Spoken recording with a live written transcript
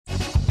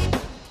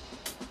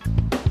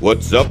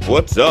What's up?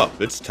 What's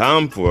up? It's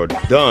time for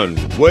Done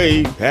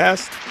Way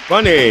Past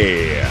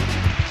Funny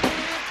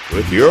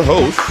with your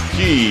host,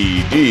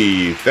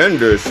 G.D.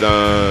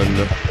 Fenderson.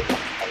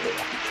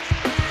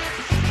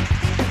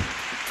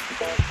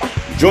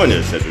 Join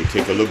us as we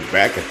take a look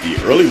back at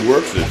the early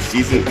works of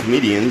seasoned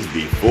comedians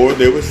before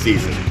they were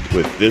seasoned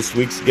with this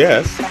week's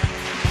guest,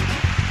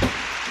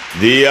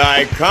 the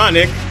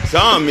iconic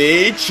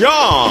Tommy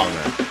Chong.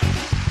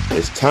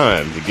 It's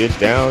time to get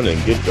down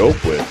and get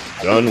dope with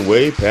Done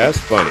Way Past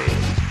Funny.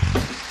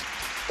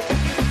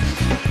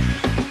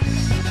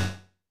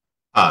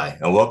 Hi,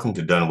 and welcome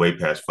to Done Way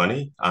Past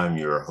Funny. I'm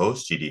your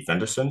host, G.D.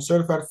 Fenderson,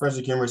 certified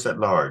forensic humorist at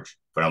large,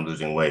 but I'm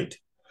losing weight.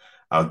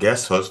 Our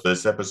guest host for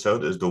this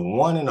episode is the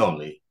one and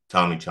only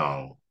Tommy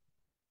Chong.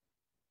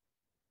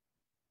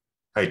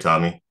 Hey,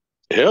 Tommy.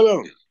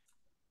 Hello.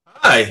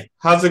 Hi,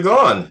 how's it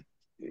going?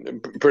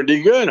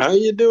 Pretty good. How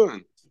you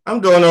doing?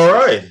 I'm doing all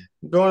right.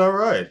 Doing all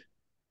right.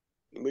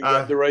 We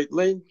got the right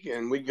link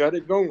and we got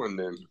it going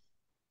then.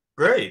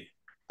 Great.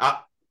 I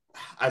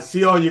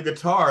see all your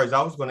guitars.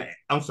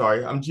 I'm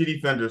sorry, I'm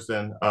GD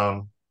Fenderson.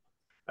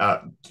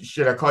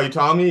 Should I call you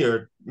Tommy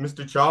or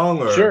Mr. Chong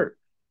or Sure.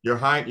 Your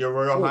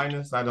Royal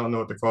Highness? I don't know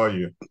what to call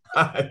you.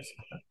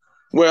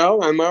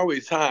 Well, I'm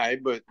always high,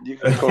 but you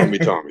can call me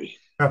Tommy.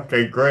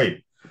 Okay,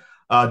 great.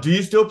 Do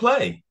you still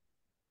play?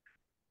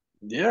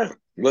 Yeah.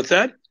 What's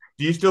that?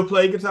 Do you still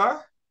play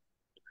guitar?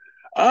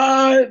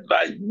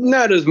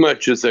 Not as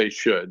much as I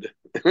should.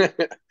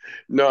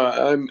 No,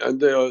 I'm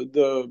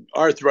the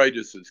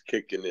arthritis is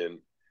kicking in,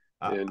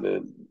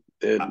 and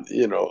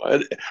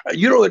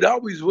it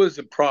always was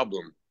a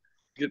problem.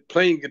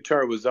 Playing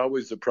guitar was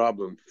always a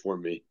problem for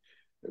me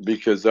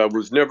because I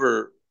was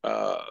never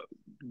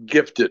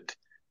gifted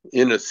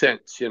in a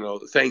sense.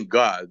 Thank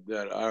God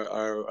that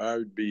I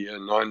would be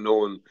an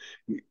unknown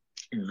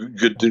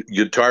good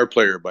guitar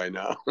player by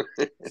now.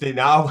 See,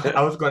 now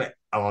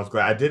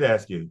I did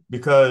ask you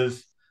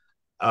because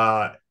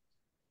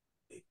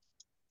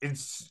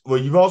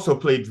you've also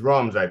played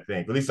drums, I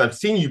think. At least I've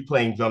seen you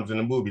playing drums in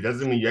the movie.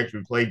 Doesn't mean you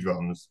actually play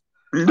drums.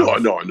 No.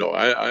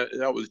 I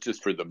that was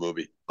just for the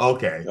movie.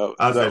 Okay.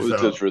 That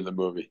was just for the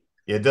movie.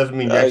 Yeah, it doesn't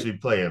mean you actually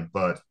play them,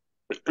 but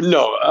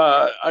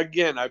no.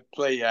 Again, I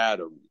play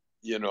Adam.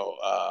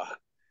 I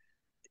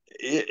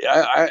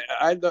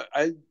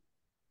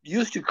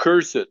used to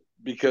curse it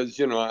because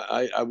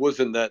I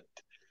wasn't that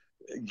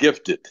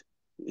gifted,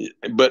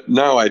 but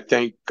now I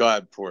thank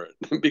God for it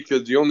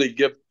because the only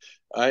gift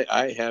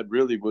I had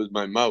really was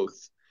my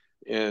mouth,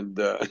 and,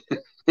 and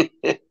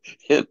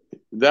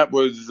that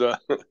was a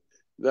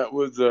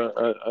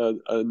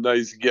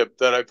nice gift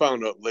that I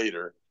found out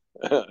later.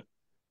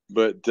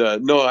 But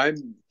no, I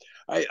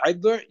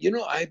learned.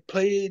 I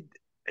played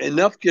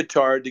enough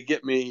guitar to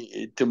get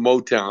me to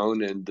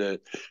Motown, and and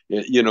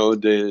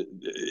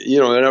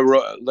I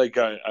wrote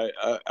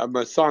I'm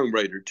a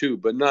songwriter too,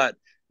 but not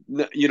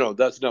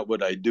that's not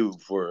what I do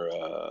for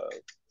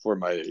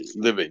my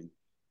living.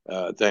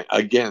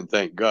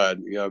 Thank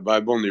God.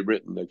 I've only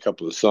written a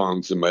couple of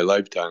songs in my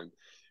lifetime.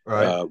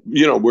 right.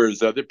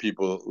 Whereas other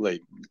people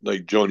like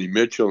Joni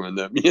Mitchell and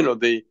them,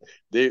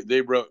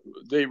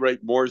 they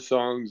write more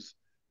songs,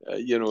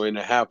 in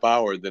a half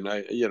hour than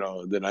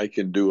I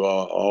can do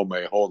all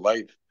my whole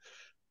life.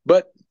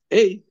 But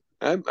hey,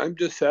 I'm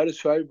just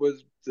satisfied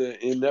with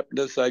the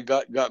ineptness I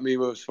got me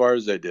as far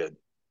as I did.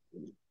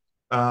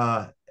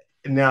 Uh,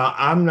 Now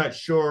I'm not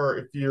sure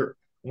if you're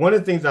one of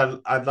the things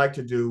I'd like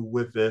to do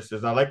with this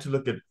is I like to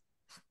look at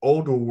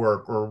older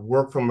work or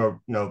work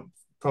from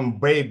from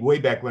way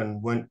back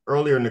when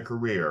earlier in the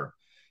career,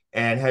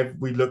 and have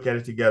we look at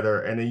it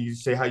together, and then you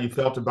say how you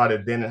felt about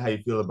it then and how you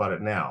feel about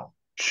it now.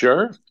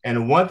 Sure.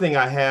 And one thing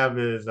I have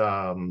is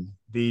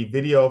the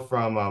video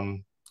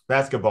from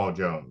Basketball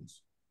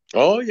Jones.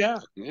 Oh yeah.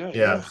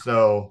 Yeah.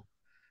 So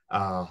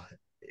uh,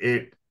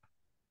 it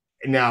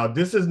now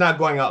this is not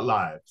going out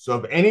live. So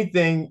if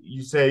anything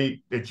you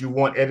say that you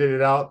want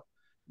edited out,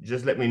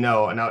 just let me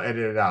know and I'll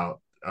edit it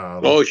out.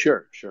 Oh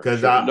sure.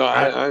 Because No,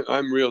 I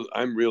I'm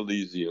real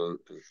easy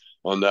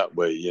on that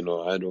way.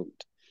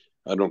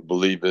 I don't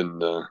believe in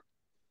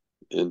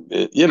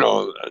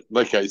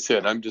like I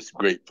said, I'm just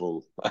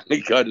grateful I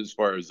got as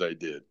far as I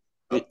did.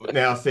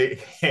 now see,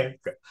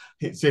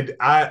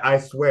 I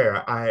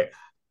swear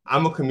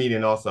I'm a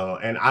comedian also,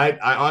 and I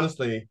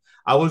honestly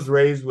I was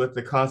raised with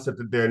the concept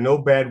that there are no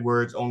bad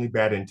words, only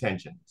bad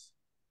intentions.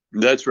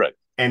 That's right.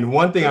 And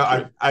one thing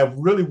That's right. I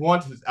really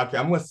want to, okay,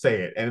 I'm going to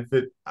say it, and if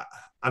it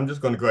I'm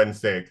just going to go ahead and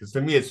say it because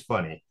to me it's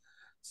funny.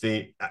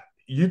 See,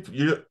 you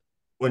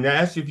when I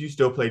asked you if you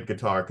still played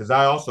guitar, because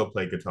I also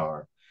play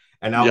guitar,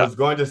 and Yeah.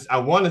 I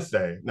want to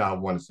say, no, I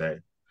want to say,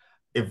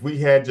 if we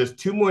had just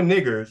two more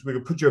niggers, we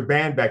could put your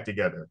band back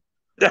together.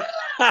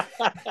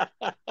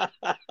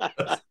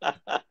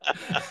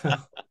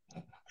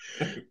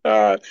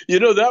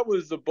 That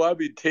was the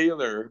Bobby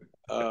Taylor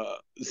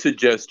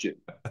suggestion.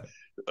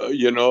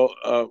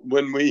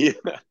 When we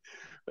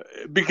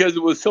because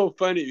it was so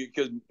funny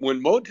because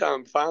when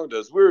Motown found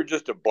us, we were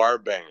just a bar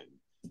band,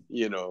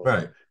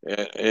 Right.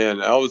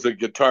 and I was a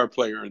guitar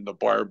player in the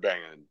bar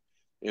band,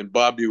 and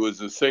Bobby was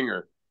the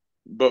singer.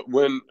 But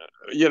when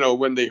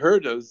they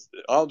heard us,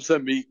 all of a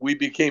sudden we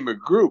became a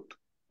group,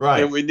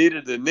 and Right. we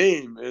needed a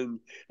name,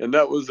 and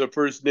that was the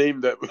first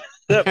name that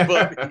that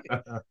Bobby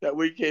that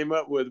we came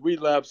up with. We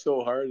laughed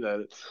so hard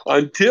at it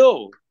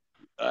until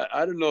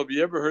I don't know if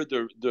you ever heard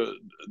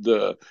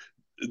the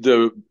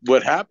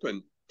what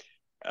happened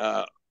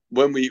uh,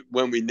 when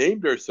we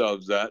named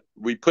ourselves that.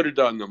 We put it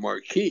on the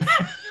marquee,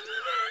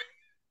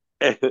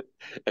 and,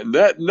 and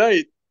that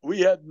night we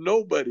had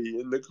nobody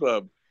in the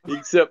club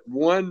except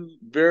one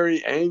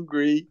very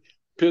angry,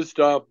 pissed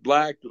off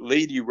black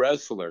lady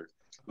wrestler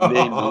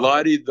named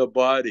Lottie the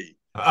Body.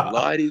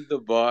 Lottie the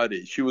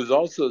Body. She was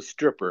also a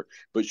stripper,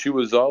 but she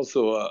was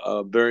also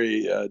a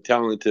very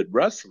talented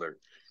wrestler.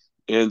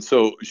 And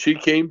so she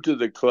came to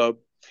the club,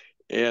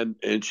 and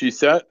she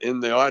sat in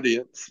the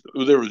audience.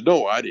 There was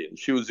no audience.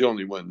 She was the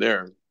only one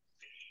there.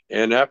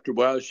 And after a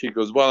while, she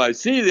goes, "Well, I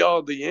see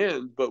all the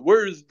end, but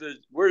where's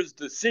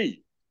the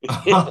C?"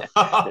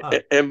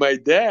 And my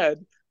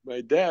dad,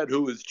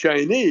 who was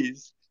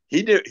Chinese,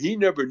 he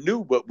never knew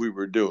what we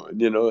were doing.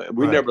 We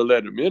Right. never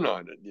let him in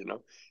on it.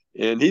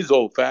 And he's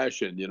old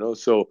fashioned.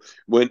 So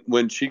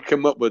when she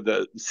come up with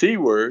the C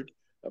word,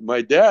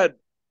 my dad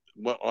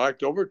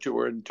walked over to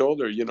her and told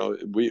her,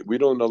 we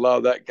don't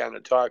allow that kind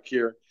of talk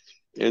here.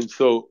 And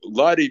so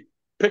Lottie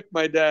picked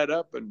my dad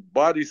up and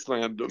body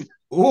slammed him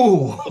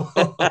Ooh.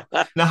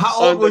 Now, how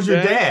old on the was your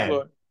dance dad?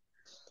 floor.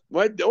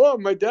 My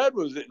dad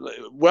was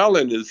well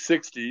in his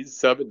 60s,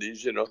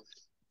 70s.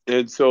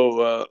 And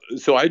so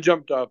I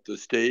jumped off the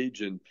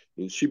stage, and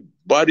she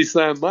body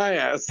slammed my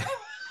ass.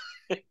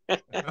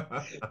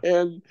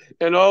 And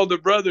all the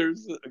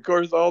brothers, of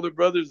course, all the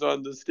brothers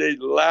on the stage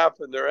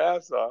laughing their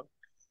ass off.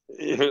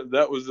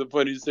 That was the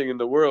funniest thing in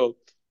the world.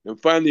 And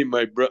finally,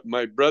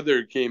 my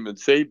brother came and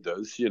saved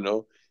us.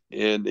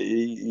 And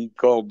he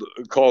called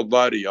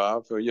Lottie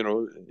off.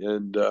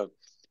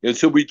 And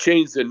so we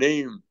changed the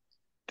name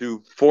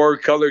to four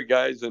colored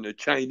guys and a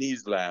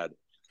Chinese lad.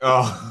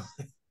 Oh,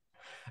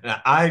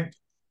 now, I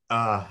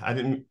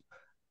didn't.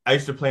 I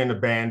used to play in the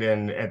band,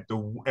 and at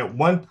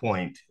one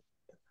point,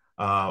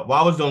 well,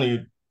 I was the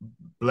only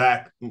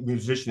black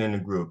musician in the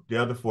group.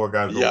 The other four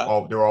guys were Yeah,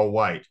 all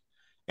white,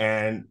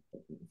 and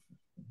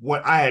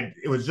what I had,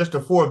 it was just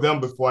the four of them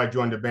before I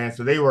joined the band.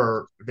 So they'd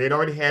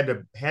already had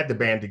the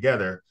band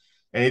together,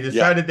 and they yeah,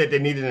 decided that they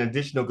needed an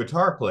additional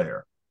guitar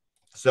player.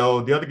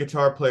 So the other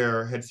guitar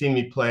player had seen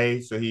me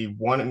play, so he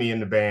wanted me in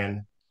the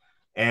band.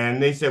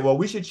 And they said, well,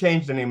 we should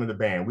change the name of the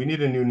band. We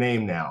need a new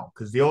name now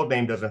because the old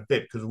name doesn't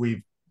fit because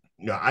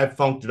I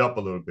funked it up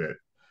a little bit.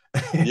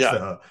 yeah,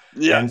 so,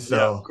 yeah, and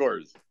yeah. Of so,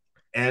 course.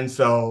 and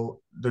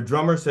so the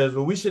drummer says,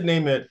 well, we should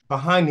name it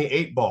Behind the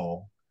Eight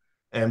Ball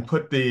and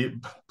put the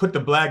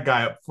black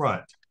guy up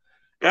front.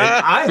 And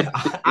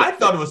Ah, I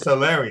thought it was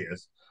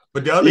hilarious,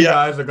 but the other yeah,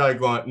 guys are like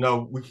going,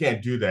 no, we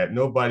can't do that.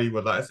 Nobody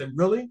would like. I said,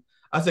 really?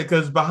 I said,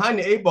 because behind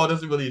the eight ball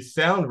doesn't really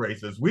sound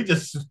racist. We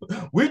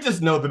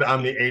just know that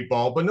I'm the eight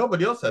ball, but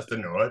nobody else has to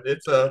know it.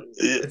 It's a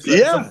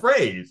yeah,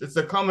 phrase. It's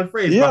a common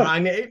phrase yeah,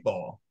 behind the eight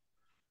ball.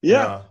 And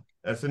yeah,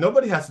 I said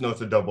nobody has to know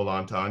it's a double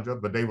entendre,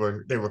 but they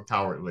were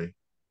cowardly.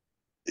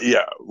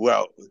 yeah.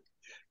 Well,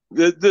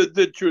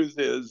 the truth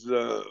is,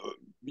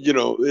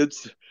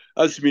 it's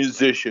us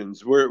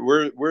musicians.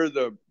 We're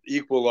the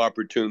equal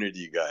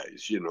opportunity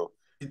guys.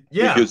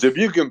 Yeah, Because if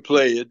you can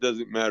play, it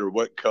doesn't matter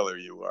what color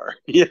you are.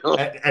 You know.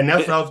 and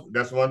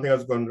that's one thing I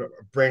was going to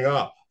bring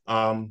up.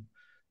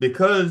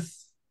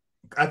 Because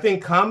I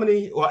think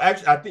comedy, well,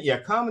 actually, I think, yeah,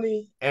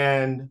 comedy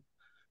and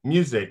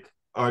music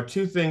are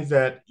two things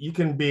that you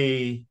can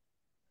be,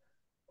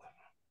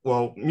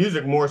 well,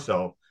 music more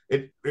so.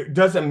 It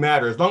doesn't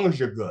matter as long as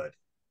you're good,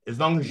 as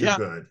long as you're Yeah,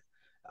 good.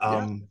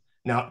 yeah,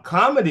 Now,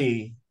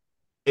 comedy,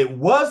 it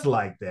was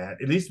like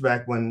that, at least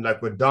back when,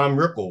 like, when Don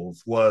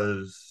Rickles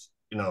was,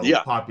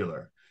 yeah,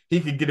 popular. He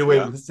could get away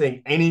yeah, with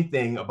saying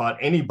anything about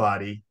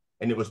anybody,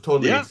 and it was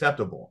totally yeah.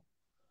 acceptable.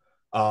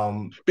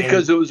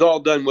 Because And it was all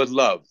done with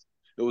love.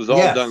 It was all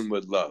yes, done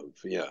with love.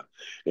 Yeah,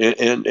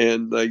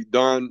 and like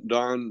Don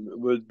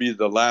would be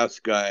the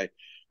last guy.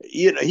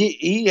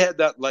 He had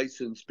that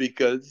license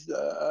because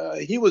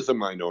he was a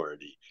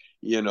minority.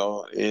 And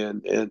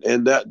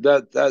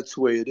that's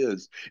the way it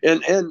is.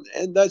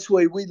 And that's the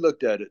way we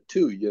looked at it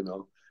too.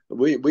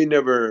 We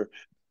never,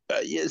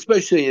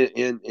 especially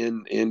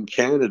in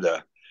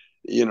Canada.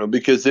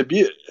 Because if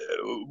you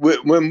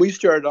when we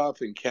started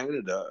off in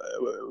Canada,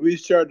 we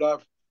started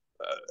off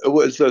it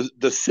was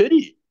the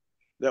city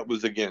that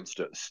was against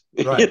us.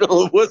 right,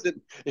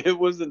 It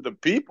wasn't the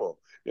people.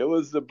 It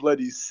was the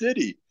bloody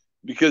city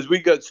because we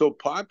got so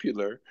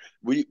popular.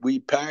 We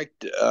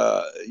packed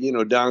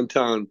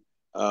downtown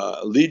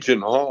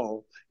Legion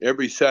Hall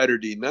every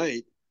Saturday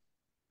night,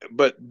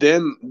 but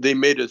then they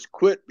made us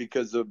quit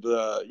because of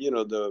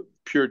the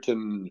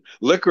Puritan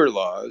liquor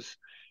laws,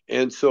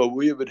 and so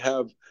we would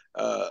have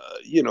uh,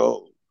 you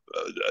know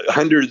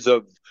hundreds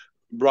of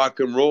rock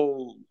and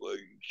roll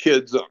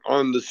kids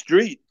on the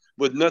street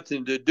with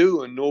nothing to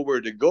do and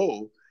nowhere to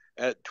go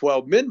at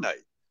 12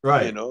 midnight you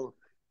right. know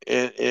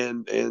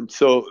and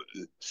so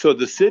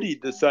the city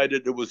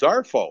decided it was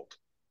our fault,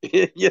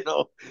 you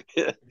know,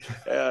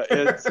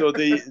 and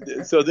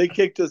so they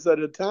kicked us out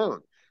of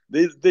town.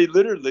 They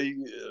literally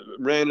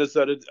ran us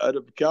out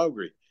of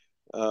Calgary,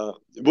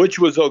 which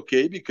was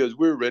okay because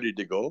we were ready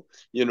to go.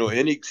 You know,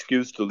 any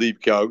excuse to leave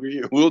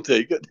Calgary, we'll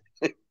take it.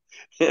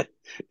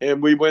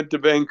 And we went to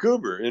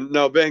Vancouver, and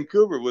now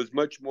Vancouver was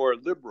much more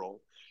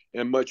liberal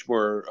and much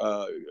more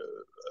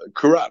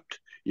corrupt,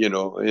 you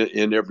know,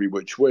 in every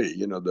which way.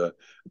 You know, the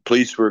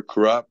police were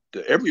corrupt.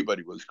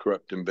 Everybody was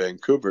corrupt in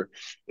Vancouver,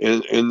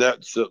 and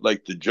that's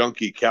like the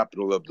junkie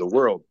capital of the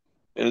world.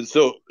 And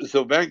so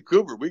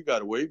Vancouver, we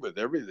got away with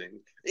everything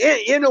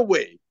in a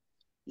way.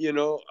 You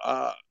know,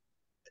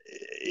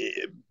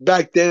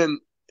 back then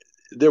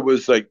there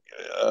was like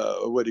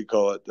what do you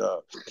call it?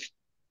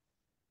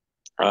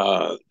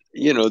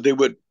 You know, they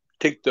would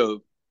take the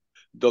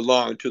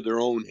law into their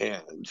own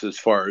hands as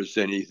far as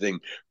anything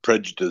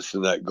prejudice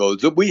and that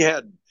goes. We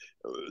had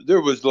there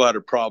was a lot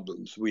of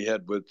problems we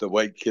had with the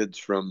white kids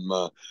from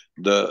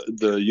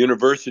the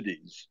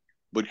universities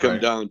would come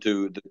Right. down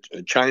to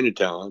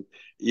Chinatown,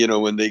 you know,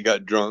 when they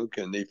got drunk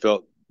and they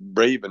felt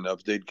brave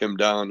enough, they'd come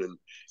down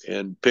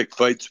and pick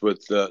fights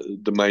with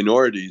the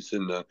minorities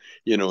in the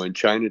you know in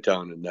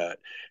Chinatown and that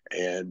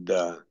and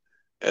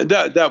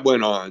that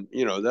went on,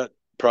 you know, that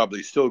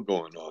probably still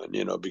going on,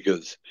 you know,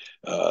 because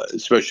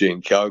especially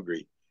in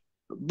Calgary.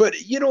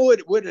 But you know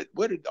what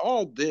it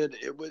all did,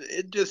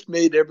 it just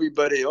made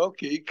everybody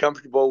okay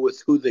comfortable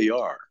with who they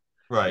are,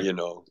 Right. you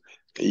know,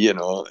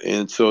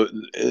 and so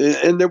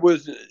and there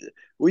was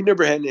we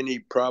never had any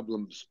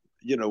problems,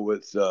 you know,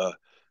 with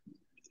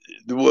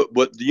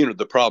what you know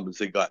the problems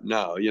they got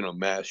now, you know,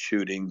 mass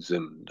shootings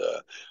and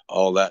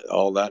all that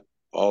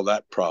all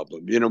that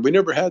problem. You know, we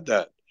never had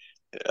that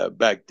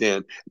back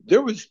then.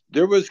 There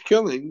was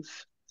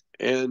killings,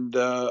 and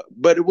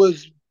but it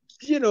was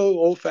you know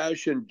old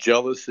fashioned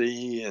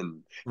jealousy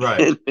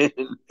Right.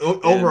 and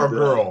Over and a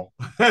girl.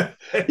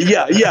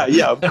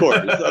 yeah, of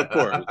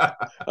course,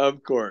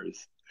 of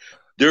course.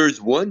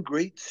 There's one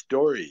great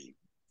story,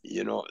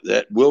 you know,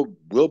 that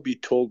will be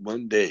told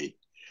one day.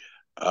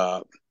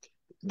 Uh,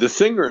 the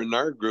singer in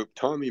our group,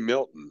 Tommy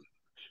Milton,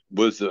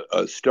 was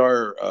a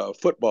star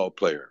football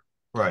player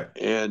Right.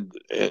 and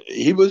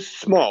he was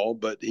small,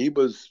 but he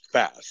was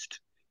fast,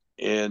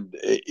 and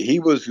he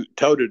was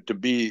touted to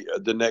be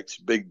the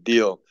next big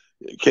deal.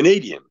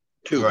 Canadian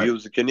too. He Right.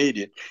 was a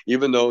Canadian,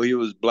 even though he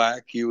was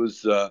black. He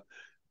was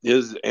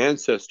his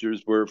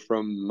ancestors were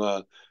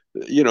from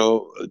you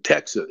know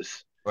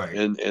Texas, Right.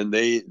 and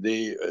they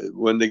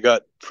when they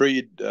got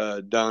freed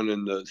down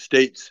in the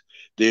states,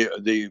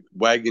 they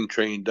wagon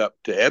trained up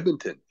to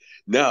Edmonton.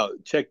 Now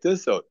check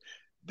this out.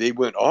 They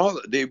went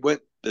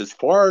as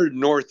far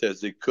north as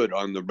they could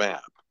on the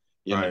map,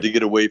 you know, Right. to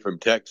get away from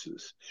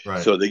Texas.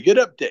 Right. So they get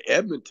up to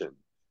Edmonton.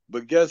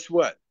 But guess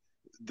what?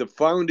 The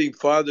founding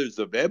fathers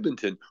of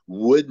Edmonton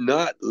would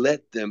not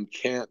let them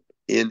camp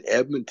in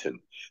Edmonton.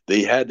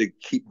 They had to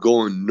keep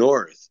going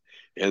north.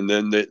 And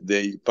then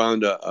they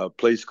found a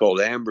place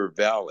called Amber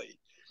Valley.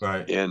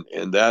 Right. And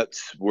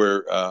that's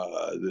where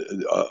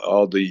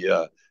all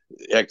the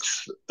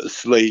ex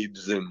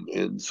slaves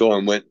and so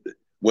on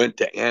went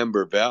to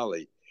Amber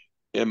Valley.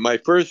 And my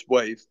first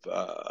wife,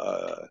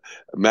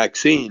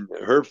 Maxine,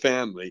 her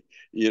family,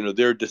 you know,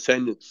 they're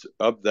descendants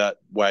of that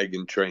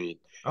wagon train,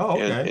 Oh,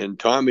 okay. and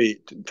Tommy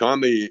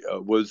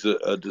was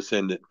a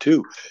descendant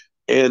too,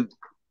 and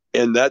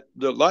that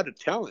a lot of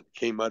talent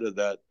came out of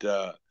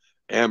that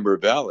Amber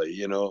Valley,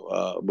 you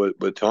know,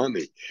 with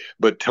Tommy,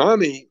 but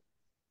Tommy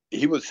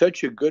he was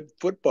such a good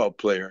football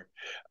player,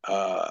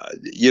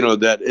 you know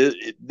that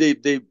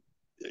they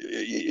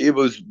it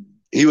was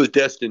he was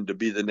destined to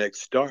be the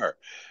next star,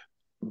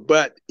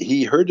 but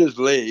he hurt his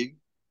leg,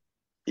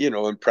 you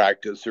know, in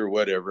practice or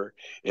whatever,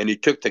 and he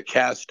took the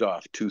cast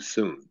off too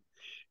soon.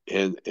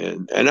 And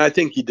I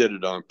think he did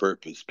it on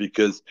purpose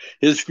because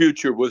his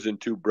future wasn't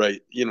too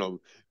bright, you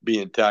know,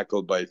 being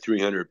tackled by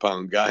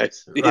 300-pound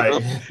guys, you Right.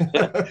 know.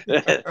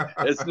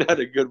 It's not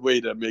a good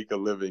way to make a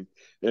living.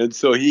 And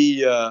so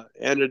he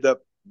ended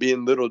up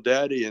being little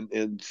daddy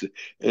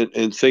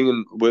and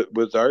singing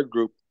with our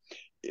group,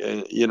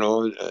 you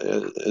know,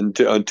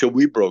 until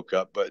we broke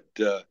up. But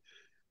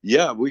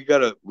yeah, we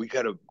got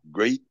a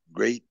great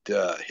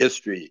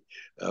history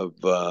of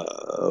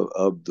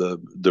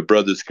the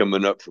brothers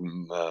coming up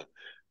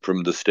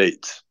from the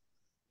states.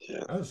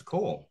 Yeah. That was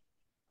cool.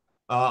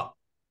 Uh,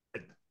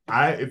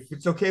 if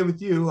it's okay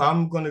with you,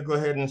 I'm going to go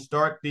ahead and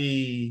start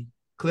the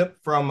clip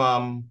from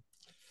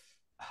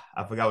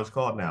I forgot what it's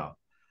called now.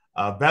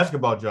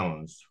 Basketball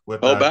Jones with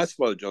Oh,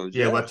 basketball Jones.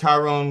 yeah, Yeah, with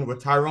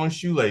Tyrone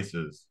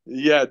Shoelaces.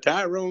 yeah.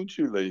 Tyrone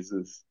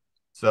shoelaces.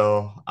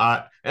 So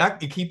and I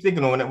keep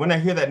thinking when I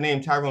hear that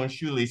name Tyrone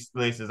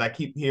Shoelaces, I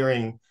keep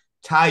hearing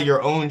tie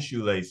your own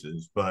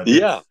shoelaces, but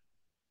Yeah, it's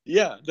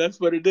yeah. That's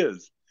what it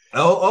is.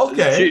 oh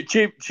okay.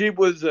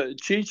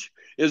 Cheech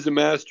is the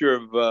master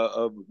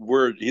of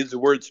word. He's a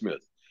wordsmith,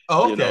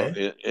 Oh, you know,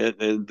 okay.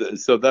 and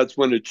so that's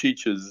one of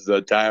Cheech's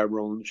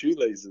Tyrone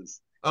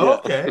shoelaces.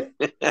 Oh, Yeah. okay.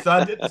 So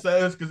I did.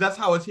 So it's because that's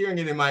how I was hearing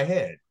it in my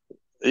head.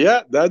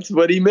 Yeah, that's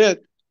what he meant.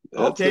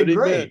 That's Okay, what he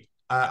meant. great.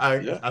 I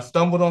Yeah. I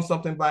stumbled on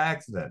something by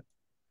accident.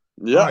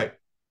 All Yeah. right.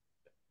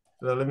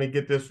 So let me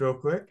get this real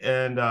quick.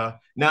 And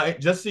now,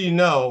 just so you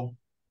know,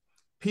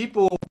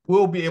 people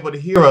will be able to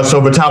hear us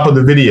over top of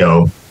the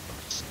video.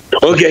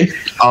 Okay.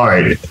 All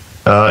right.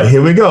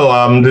 Here we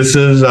go. This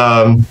is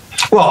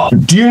well,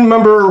 do you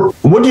remember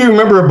what do you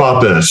remember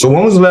about this? So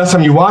when was the last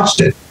time you watched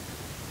it?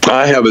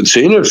 I haven't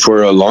seen it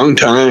for a long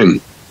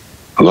time.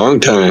 A long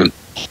time.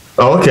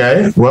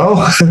 Okay. Well,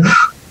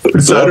 Let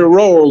it so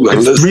roll.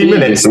 it's Let's see. 3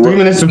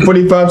 minutes and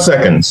 45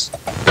 seconds.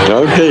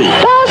 Okay.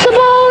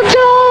 Basketball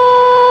Jones,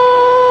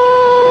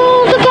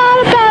 I got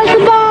a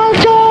basketball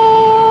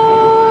Jones,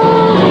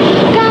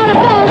 got a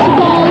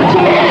basketball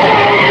Jones.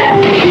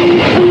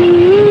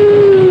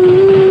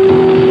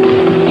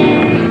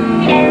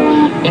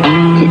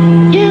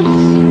 Yes,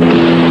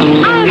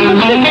 I'm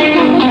addicted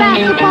to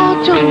basketball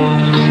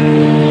Jones.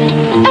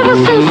 Ever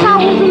since I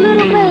was a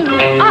little baby,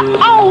 I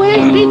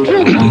always be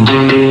dribbling.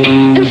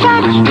 In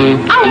fact,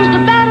 I was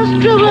the baddest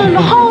dribbler in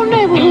the whole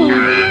neighborhood.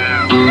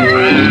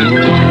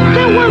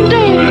 Then one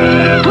day,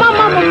 my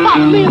mama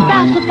bought me a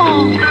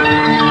basketball,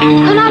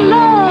 and I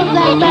love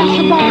that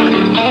basketball.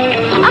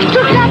 I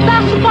took that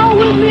basketball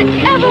with me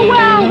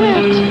everywhere I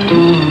went.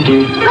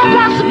 That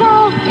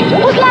basketball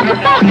was like a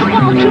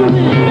basketball to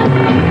me.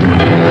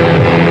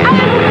 I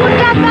even put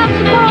that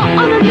basketball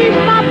underneath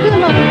my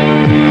pillow.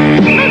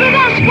 Maybe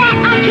that's why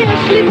I can't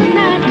sleep at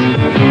night.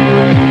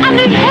 I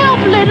need help,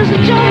 ladies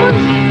and gentlemen.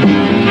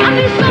 I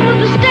need someone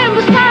to stand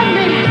beside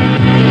me.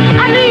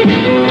 I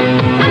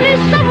need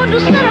someone to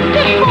set a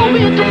pick for me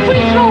at the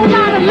free throw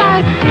line of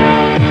life.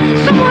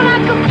 Someone I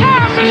can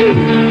pass to.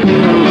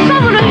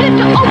 Someone to hit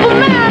the open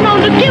man on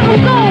the give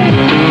and go.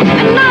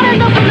 And not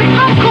end up in the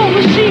popcorn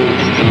machine.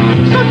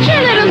 So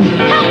cheerleaders,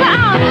 help me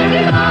out.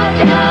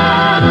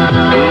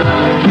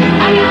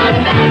 I got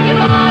a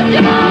basketball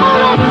job. Oh,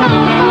 that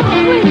sounds so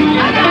sweet.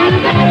 I got a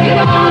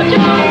basketball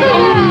job.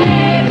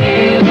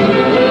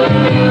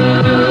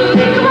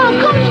 Come on,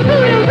 Coach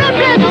Food and Red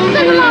Red,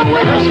 sing along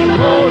with us.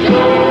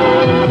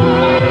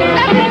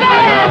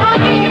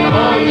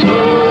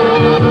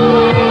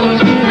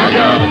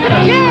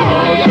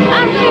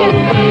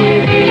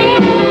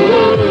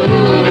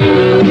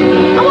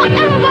 I want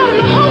everybody in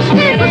the whole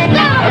state to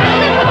stand up and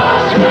sing with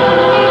us.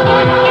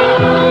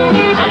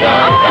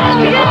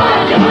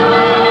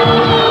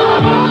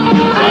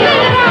 Sing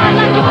it out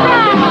like a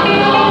crowd.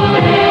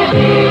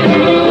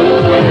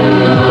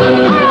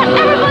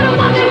 Everybody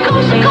watching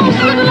Coast to Coast,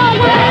 sing along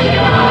with us.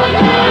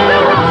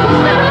 Bill Russell,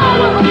 sing along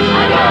with us.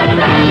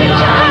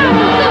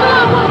 Chicago, sing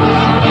along with us.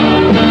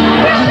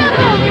 Chris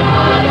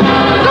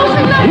go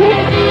sing along with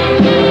us.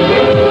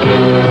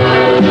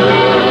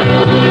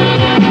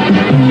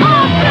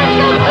 Oh, feels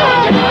so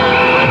good.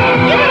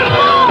 Give me the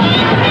ball.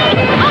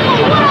 I'm a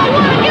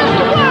one-on-one against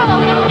the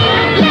world.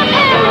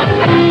 Left-handed.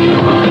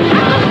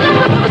 I can step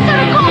up the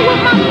center court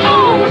with my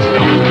toes.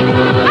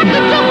 I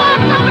can jump on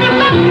top of the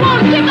basketball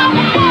and pick off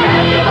a ball.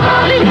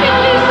 Leave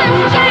 15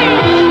 cents change.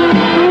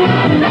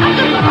 I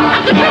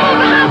can dribble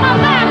behind my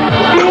back.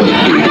 I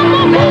got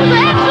more moves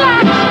than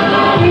X-Lax.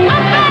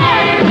 I'm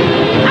bad.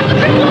 I can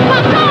dribble with my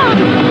tongue.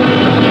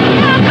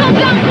 Here I come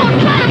down court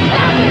trying to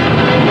stop me.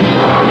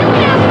 You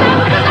can't stop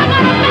me because I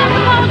got a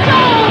basketball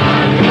toe.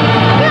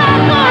 Here I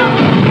come.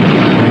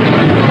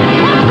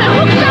 Watch that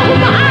hook shot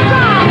with my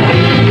eyebrow.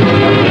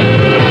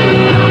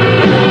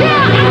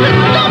 Yeah, I can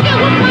dunk it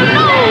with my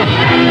nose.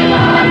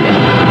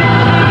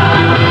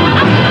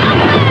 I'm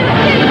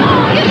playing the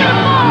ball. Give me the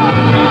ball.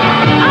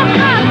 I'm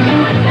hot.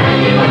 I'm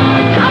hot as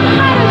I'm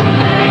hot as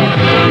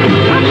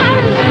I'm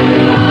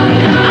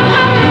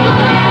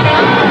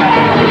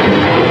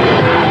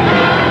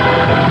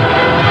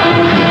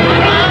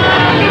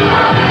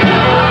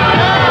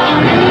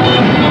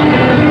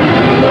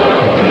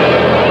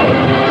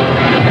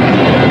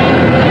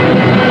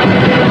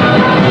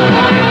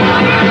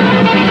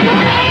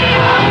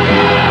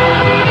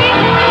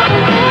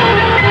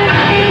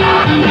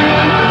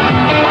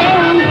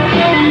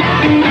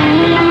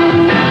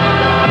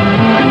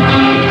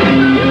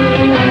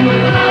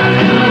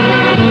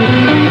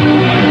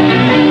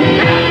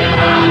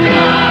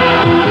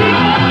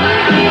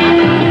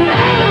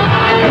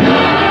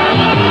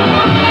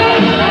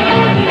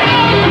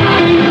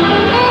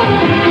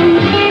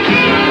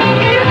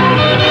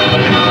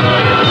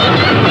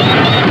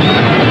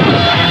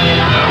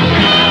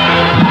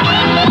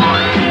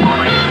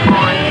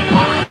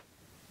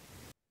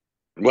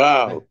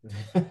Wow.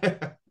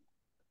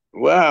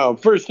 Wow.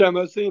 First time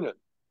I've seen it.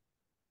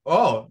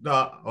 Oh,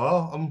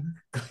 well, I'm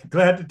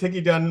glad to take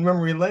you down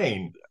memory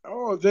lane.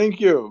 Oh, thank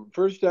you.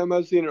 First time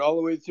I've seen it all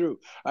the way through.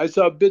 I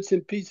saw bits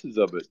and pieces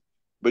of it.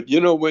 But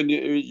you know, when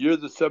you're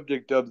the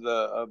subject of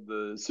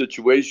the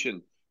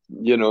situation,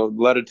 you know, a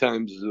lot of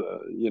times,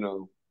 you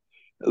know,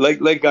 like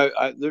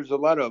there's a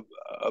lot of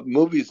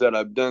movies that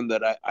I've done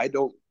that I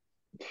don't,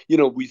 you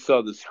know, we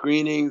saw the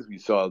screenings, we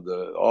saw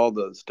the all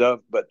the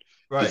stuff, but to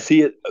Right.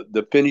 see it,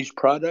 the finished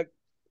product,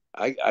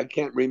 I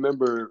can't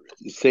remember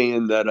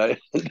saying that I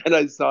that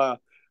I saw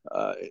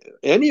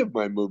any of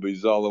my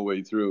movies all the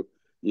way through.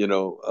 You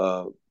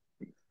know,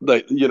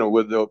 like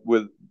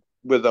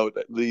without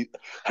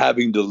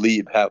having to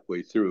leave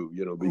halfway through.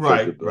 You know, because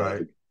Right, of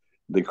right.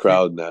 the So,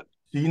 crowd and that.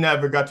 so you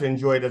never got to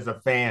enjoy it as a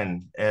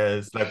fan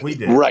as like we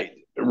did. Right,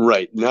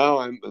 right. Now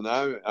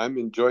I'm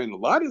enjoying a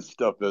lot of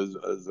stuff as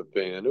a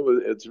fan.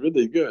 It's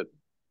really good.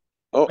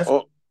 Oh, That's,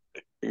 oh,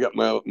 I got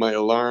my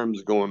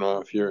alarms going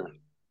off here.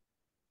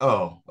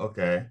 oh,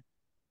 okay.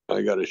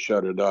 I got to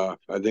shut it off.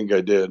 I think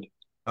I did.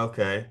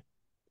 Okay.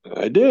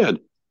 I did.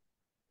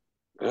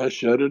 I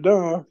shut it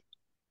off.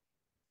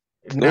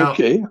 Now,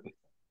 Okay.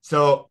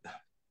 so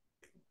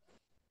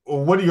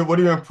what are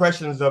your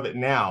impressions of it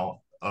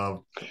now,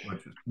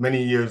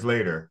 many years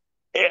later?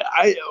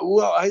 I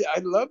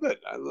love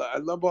it. I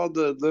love all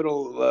the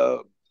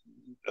little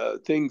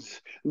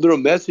things, little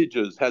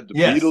messages. Had the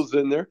Yes. Beatles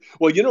in there.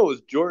 Well, it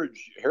was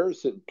George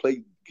Harrison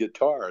played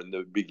guitar in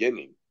the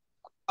beginning.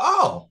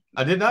 Oh,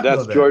 I did not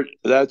know that.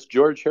 That's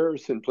George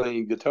Harrison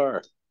playing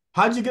guitar.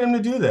 How'd you get him to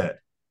do that?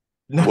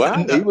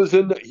 Well, he was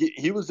in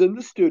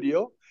the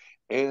studio,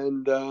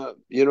 and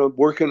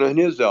working on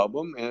his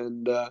album,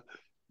 and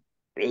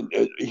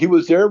he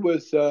was there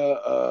with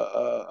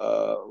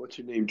what's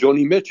her name,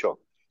 Joni Mitchell.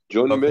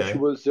 Joni Mitchell Okay.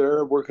 was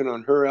there working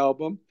on her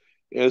album,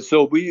 and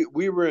so we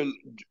were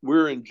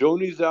in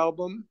Joni's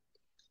album,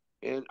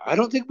 and I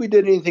don't think we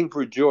did anything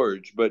for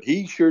George, but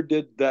he sure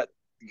did that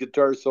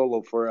guitar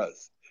solo for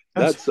us.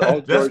 That's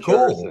all That's George cool.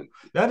 Harrison.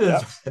 That Yeah,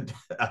 is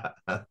that,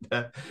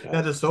 yeah,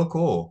 that is so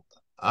cool.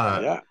 Uh,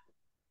 yeah,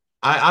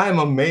 I am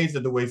amazed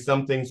at the way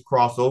some things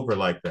cross over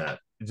like that.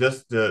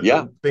 Just yeah.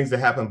 the things that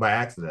happen by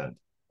accident.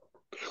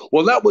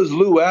 Well, that was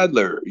Lou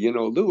Adler.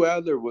 Lou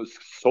Adler was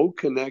so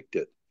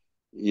connected,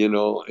 and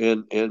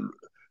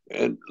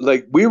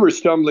like we were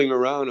stumbling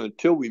around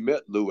until we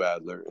met Lou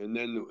Adler. And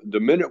then the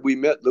minute we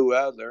met Lou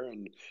Adler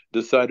and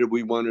decided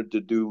we wanted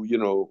to do,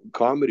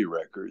 comedy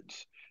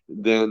records,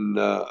 then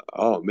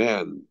oh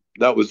man,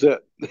 that was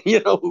it.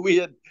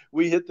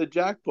 We hit the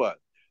jackpot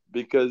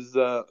because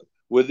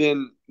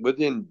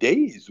within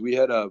days we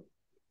had a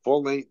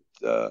full length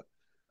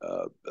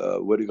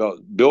what do you call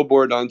it,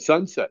 billboard on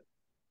Sunset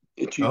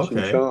in Cheech and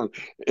Okay. Chong.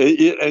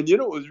 And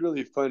it was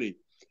really funny.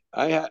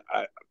 I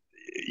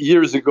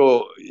years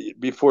ago,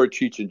 before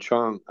Cheech and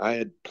Chong, I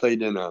had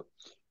played in a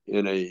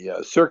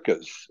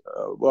circus,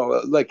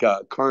 well, like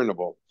a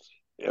carnival,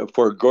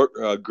 for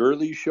a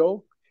girly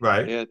show,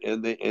 Right.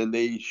 and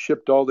they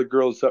shipped all the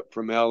girls up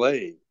from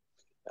L.A.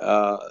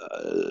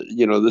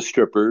 The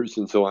strippers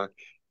and so on.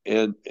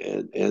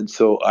 And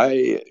so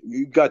I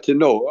got to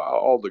know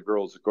all the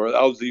girls. Of course,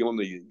 I was the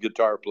only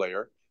guitar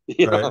player.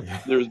 Right.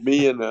 There's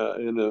me and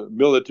a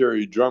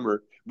military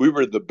drummer. We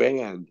were the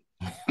band,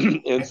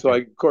 and so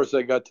of course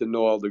I got to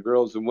know all the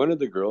girls. And one of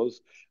the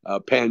girls,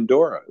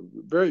 Pandora,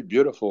 very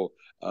beautiful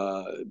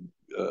uh,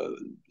 uh,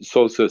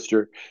 soul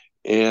sister,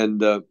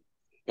 and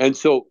and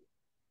so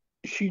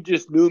she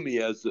just knew me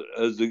as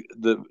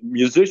the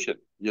musician,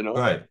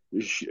 Right.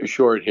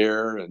 short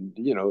hair and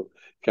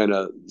kind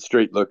of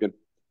straight looking.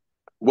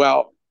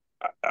 Well,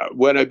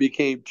 when I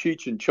became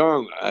Cheech and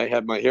Chong, I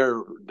had my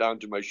hair down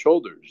to my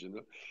shoulders,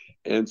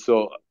 and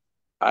so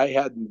I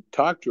hadn't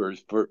talked to her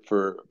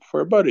for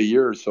about a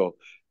year or so,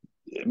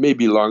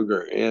 maybe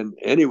longer. And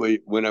anyway,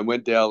 when I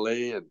went to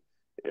LA and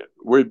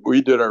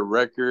we did our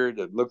record,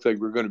 it looked like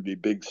we are going to be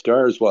big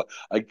stars. Well,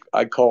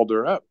 I called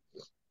her up,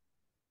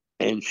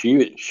 and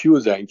she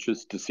was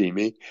anxious to see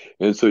me,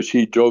 and so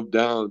she drove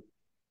down,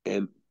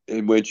 and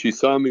when she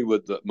saw me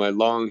with my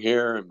long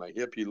hair and my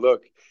hippie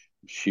look,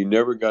 she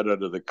never got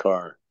out of the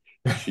car.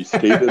 She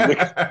stayed in the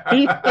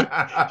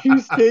she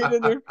stayed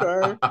in her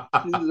car.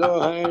 She said,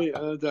 "Oh hi,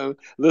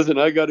 listen,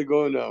 I got to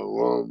go now."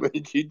 Whoa,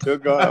 and she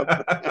took off.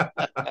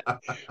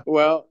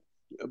 Well,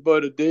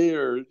 about a day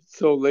or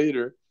so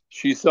later,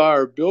 she saw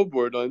our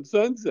billboard on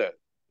Sunset.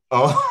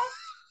 Oh.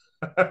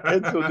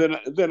 And so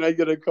then I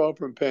get a call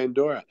from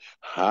Pandora.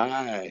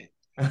 Hi,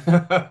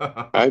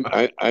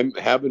 I'm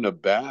having a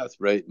bath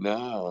right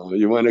now.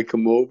 You want to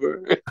come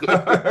over?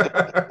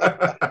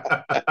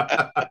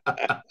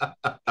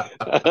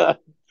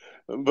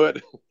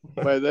 But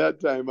by that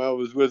time, I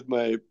was with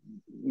my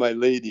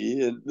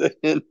lady, and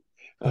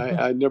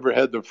I never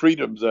had the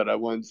freedoms that I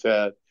once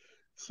had.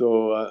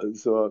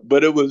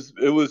 But it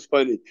was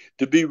funny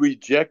to be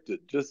rejected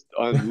just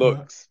on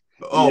looks,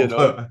 you Oh.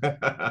 know.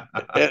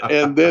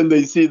 And then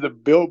they see the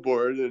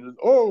billboard, and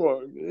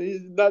oh,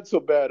 he's not so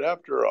bad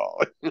after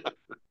all.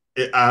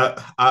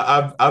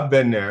 I've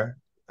been there,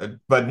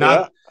 but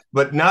Yeah,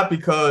 not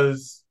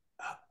because,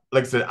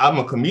 like I said, I'm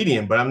a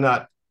comedian, but I'm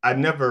not. I've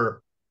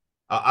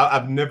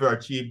never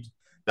achieved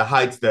the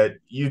heights that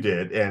you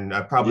did, and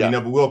I probably yeah,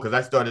 never will because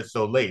I started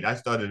so late. I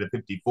started at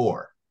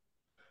 54,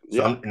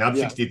 so yeah, I'm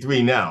yeah,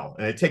 63 now,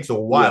 and it takes a yeah.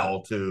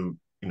 while to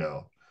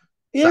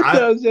So It I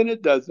does and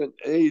it doesn't.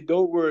 Hey,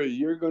 don't worry,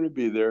 you're going to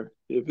be there.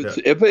 If it's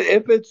yeah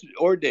if it's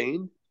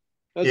ordained,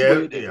 that's the way yeah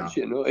it yeah is.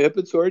 If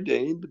it's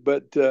ordained.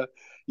 But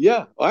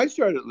yeah, I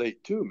started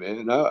late too,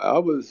 man. I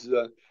was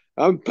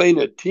I'm playing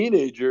a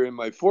teenager in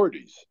my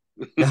 40s.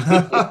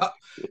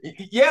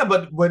 Yeah,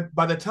 but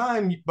by the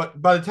time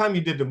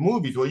you did the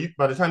movies,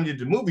 by the time you did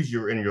the movies,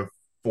 you were in your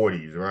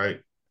 40s,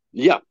 right?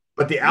 Yeah,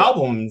 But the yeah,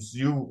 albums,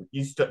 you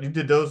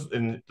did those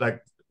in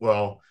like,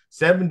 well,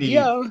 70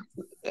 yeah.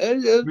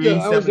 three,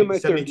 I was in 70, my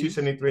 72, 30s.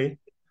 73.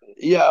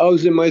 Yeah, I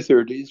was in my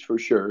 30s for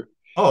sure.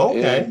 Oh,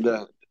 okay.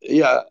 And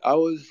yeah, I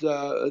was,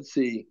 let's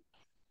see.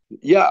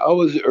 Yeah, I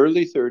was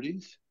early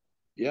 30s.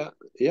 Yeah,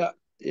 yeah,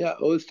 yeah,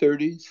 I was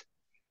 30s.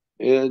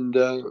 And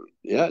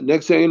yeah,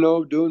 next thing you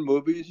know, doing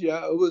movies.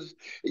 Yeah, it was,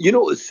 it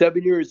was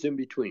 7 years in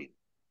between.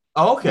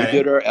 Oh, We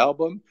did okay. our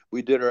album,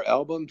 we did our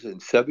albums,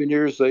 and 7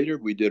 years later,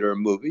 we did our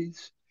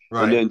movies. And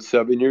Right. then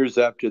 7 years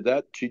after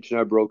that, Cheech and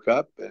I broke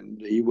up,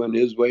 and he went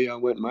his way, I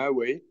went my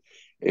way.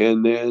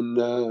 And then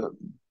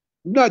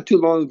not too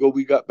long ago,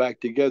 we got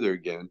back together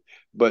again,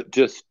 but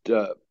just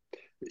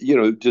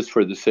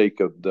for the sake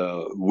of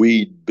the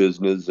weed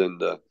business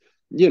and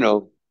you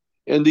know,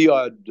 and the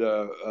odd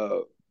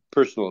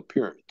personal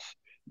appearance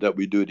that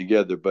we do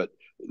together. But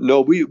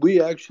no,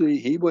 we actually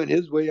he went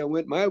his way, I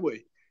went my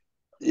way.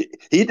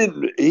 He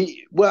didn't.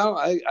 Well,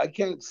 I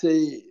can't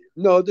say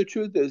no. The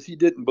truth is, he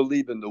didn't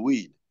believe in the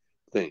weed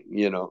thing.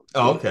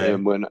 Oh, okay.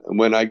 And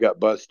when I got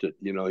busted,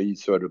 he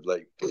sort of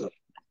like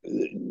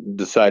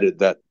decided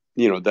that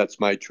that's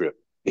my trip.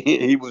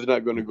 He was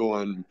not going to go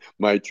on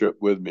my trip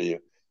with me,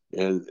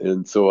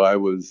 and so I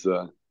was.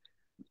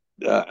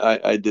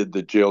 I did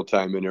the jail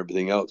time and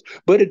everything else,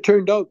 but it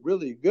turned out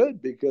really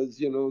good because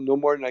no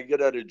more than I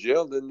get out of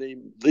jail, then they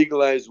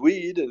legalized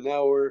weed, and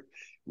now we're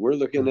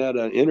looking at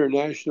an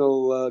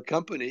international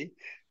company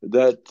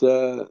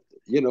that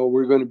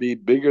we're going to be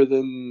bigger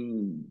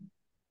than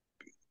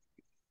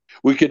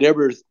we could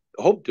ever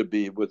hope to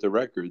be with the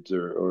records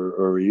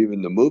or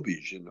even the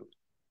movies.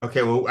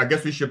 Okay, well, I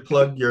guess we should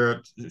plug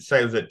your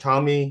site. Was it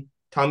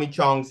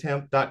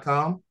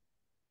TommyChongsHemp.com?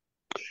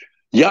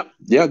 Yeah,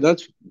 yeah,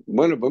 that's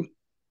one of them.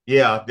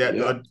 Yeah,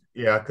 Yeah,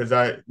 yeah, because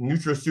I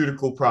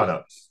nutraceutical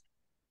products.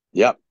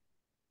 yeah,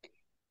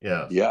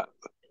 Yes. yeah.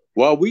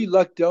 Well, we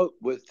lucked out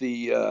with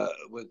the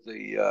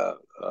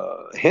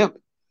hemp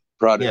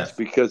products Yes.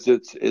 because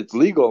it's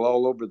legal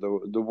all over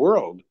the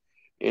world,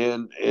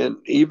 and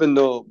even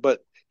though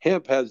but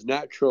hemp has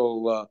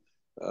natural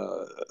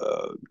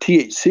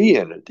THC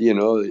in it,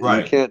 you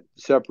Right. can't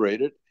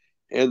separate it,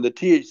 and the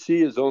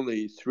THC is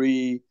only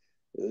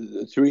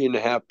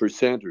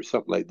 3.5% or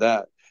something like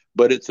that,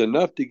 but it's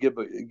enough to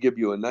give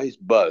you a nice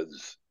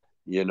buzz,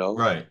 you know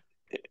Right.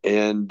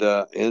 and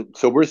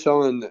so we're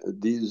selling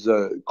these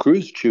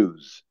cruise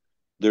chews.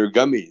 They're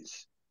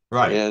gummies,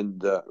 Right.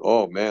 and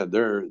oh man,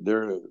 they're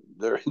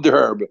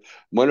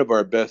one of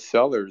our best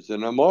sellers.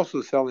 And I'm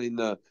also selling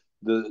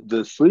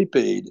the sleep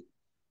aid,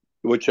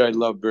 which I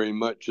love very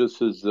much.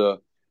 This is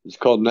it's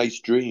called Nice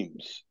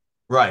Dreams,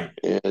 Right.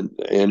 and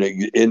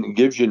it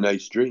gives you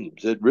nice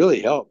dreams. It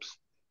really helps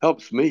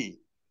me.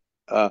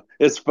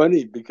 It's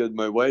funny because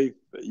my wife,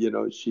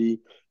 she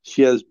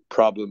has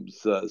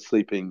problems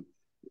sleeping,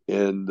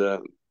 and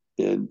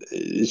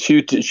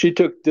she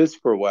took this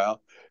for a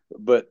while,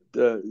 but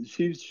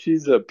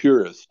she's a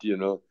purist. She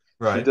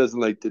Right. doesn't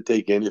like to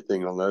take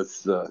anything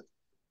unless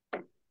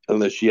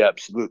she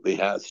absolutely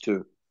has to.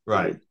 Uh,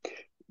 Right.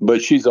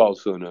 but she's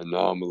also an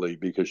anomaly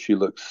because she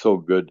looks so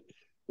good.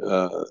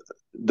 Uh,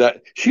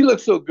 that she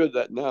looks so good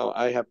that now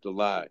I have to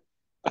lie.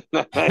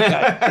 I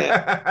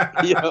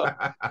can't, you know,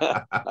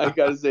 I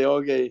got to say,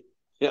 okay,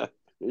 yeah,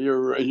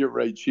 you're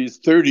right. She's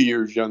 30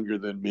 years younger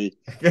than me,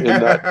 and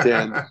not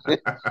 10.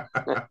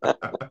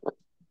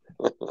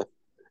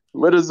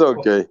 But it's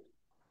okay. I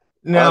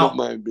don't Now,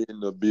 mind being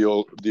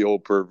the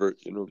old pervert.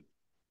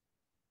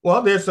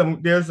 well, there's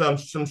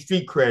some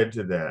street cred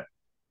to that.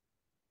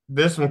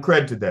 There's some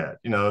cred to that.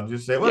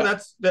 Just say, well, Yeah,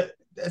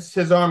 that's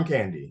his arm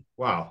candy.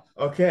 Wow.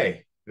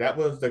 Okay. That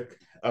was the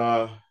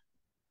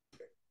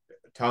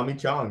Tommy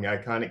Chong, the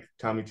iconic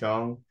Tommy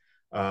Chong.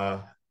 Uh,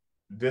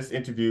 this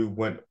interview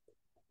went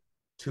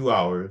 2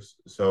 hours,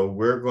 so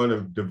we're going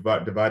to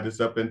divide this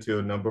up into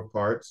a number of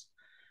parts.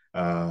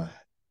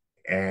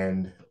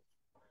 And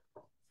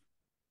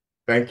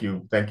thank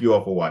you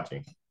all for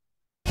watching.